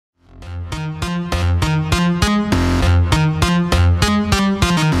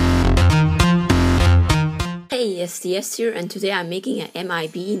SDS here, and today I'm making an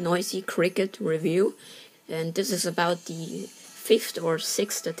MIB Noisy Cricket review, and this is about the 5th or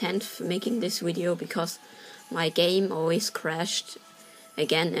 6th attempt making this video because my game always crashed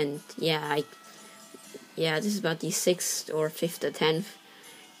again, and this is about the 6th or 5th attempt.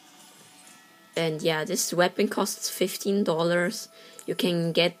 And yeah, this weapon costs $15. You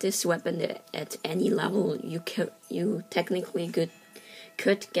can get this weapon at any level. You technically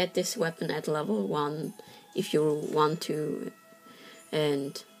could get this weapon at level 1 if you want to,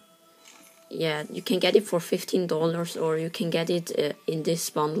 and yeah, you can get it for $15, or you can get it in this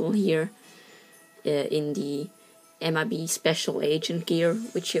bundle here, in the MIB Special Agent gear,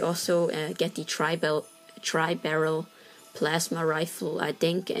 which you also get the tri-barrel plasma rifle, I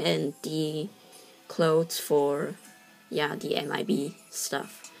think, and the clothes for the MIB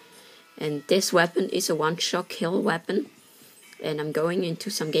stuff. And this weapon is a one-shot kill weapon, and I'm going into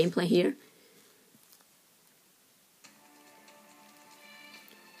some gameplay here.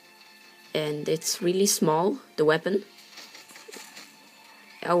 And it's really small, the weapon.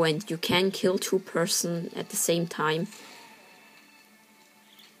 Oh, and you can kill 2 persons at the same time.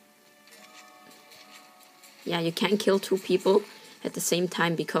 Yeah, you can kill 2 people at the same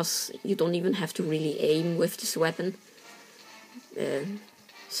time because you don't even have to really aim with this weapon.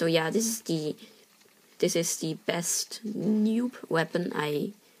 So yeah, this is the best noob weapon,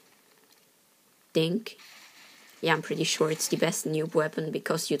 I think. Yeah, I'm pretty sure it's the best noob weapon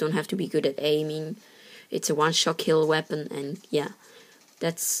because you don't have to be good at aiming. It's a one-shot kill weapon, and yeah,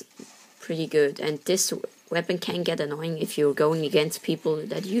 that's pretty good. And this weapon can get annoying if you're going against people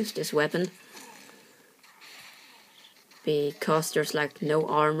that use this weapon, because there's like no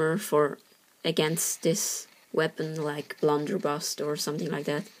armor against this weapon, like blunderbuss or something like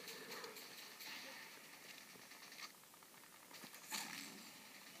that.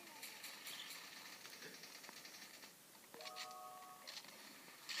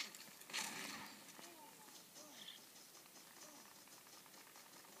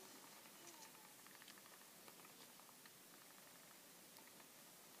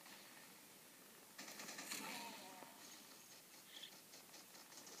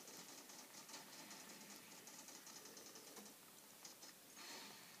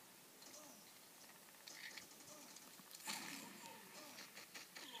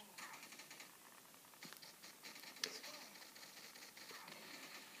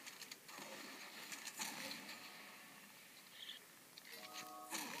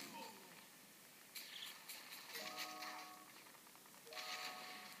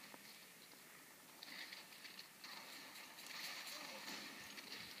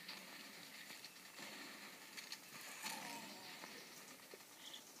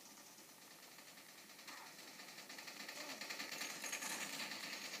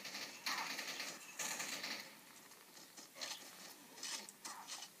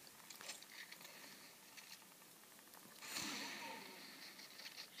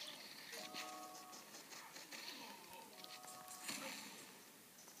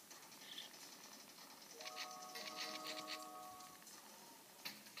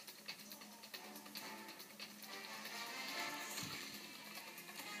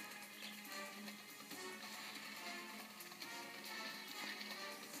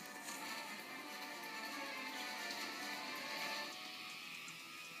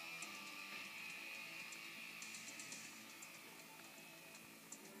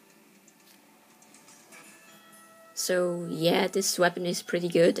 So yeah, this weapon is pretty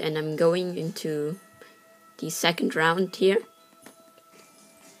good, and I'm going into the second round here.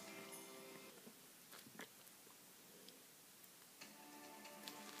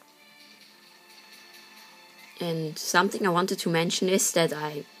 And something I wanted to mention is that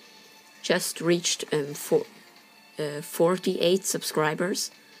I just reached 48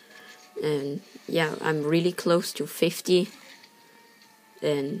 subscribers, and yeah, I'm really close to 50,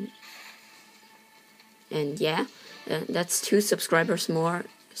 and yeah, that's 2 subscribers more,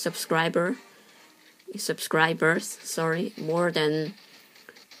 more than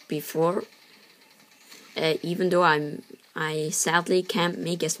before. Even though I sadly can't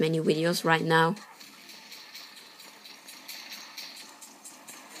make as many videos right now.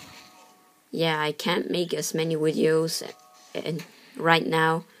 Yeah, I can't make as many videos right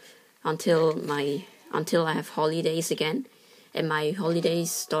now until I have holidays again, and my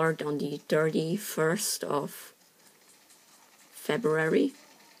holidays start on the 31st of February.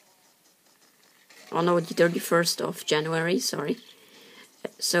 Oh no, the 31st of January, sorry.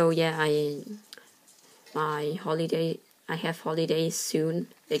 So yeah, I have holidays soon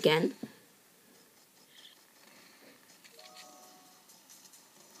again.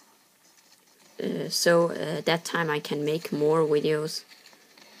 so that time I can make more videos.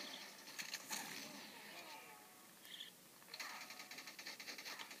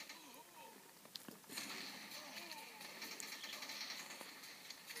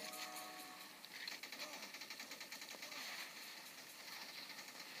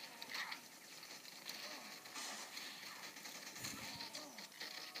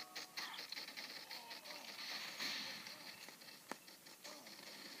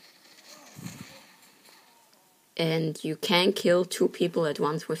 And you can kill 2 people at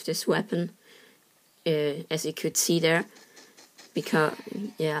once with this weapon, as you could see there, because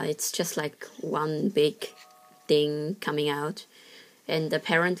yeah, it's just like one big thing coming out. And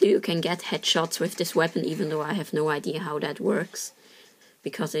apparently you can get headshots with this weapon, even though I have no idea how that works,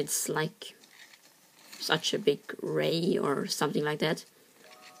 because it's like such a big ray or something like that.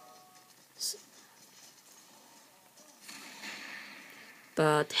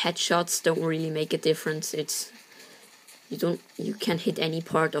 But headshots don't really make a difference. It's you can hit any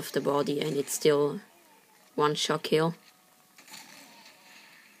part of the body and it's still one shot kill.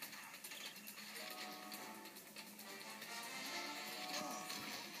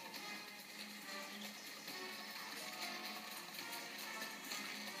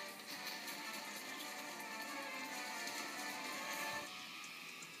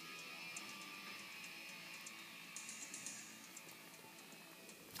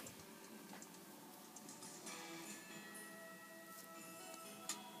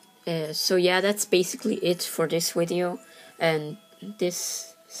 So yeah, that's basically it for this video, and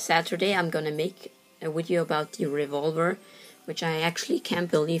this Saturday I'm gonna make a video about the revolver, which I actually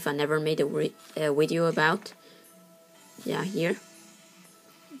can't believe I never made a video about. Yeah, here.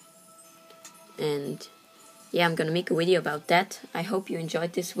 And yeah, I'm gonna make a video about that. I hope you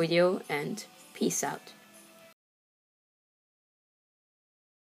enjoyed this video, and peace out.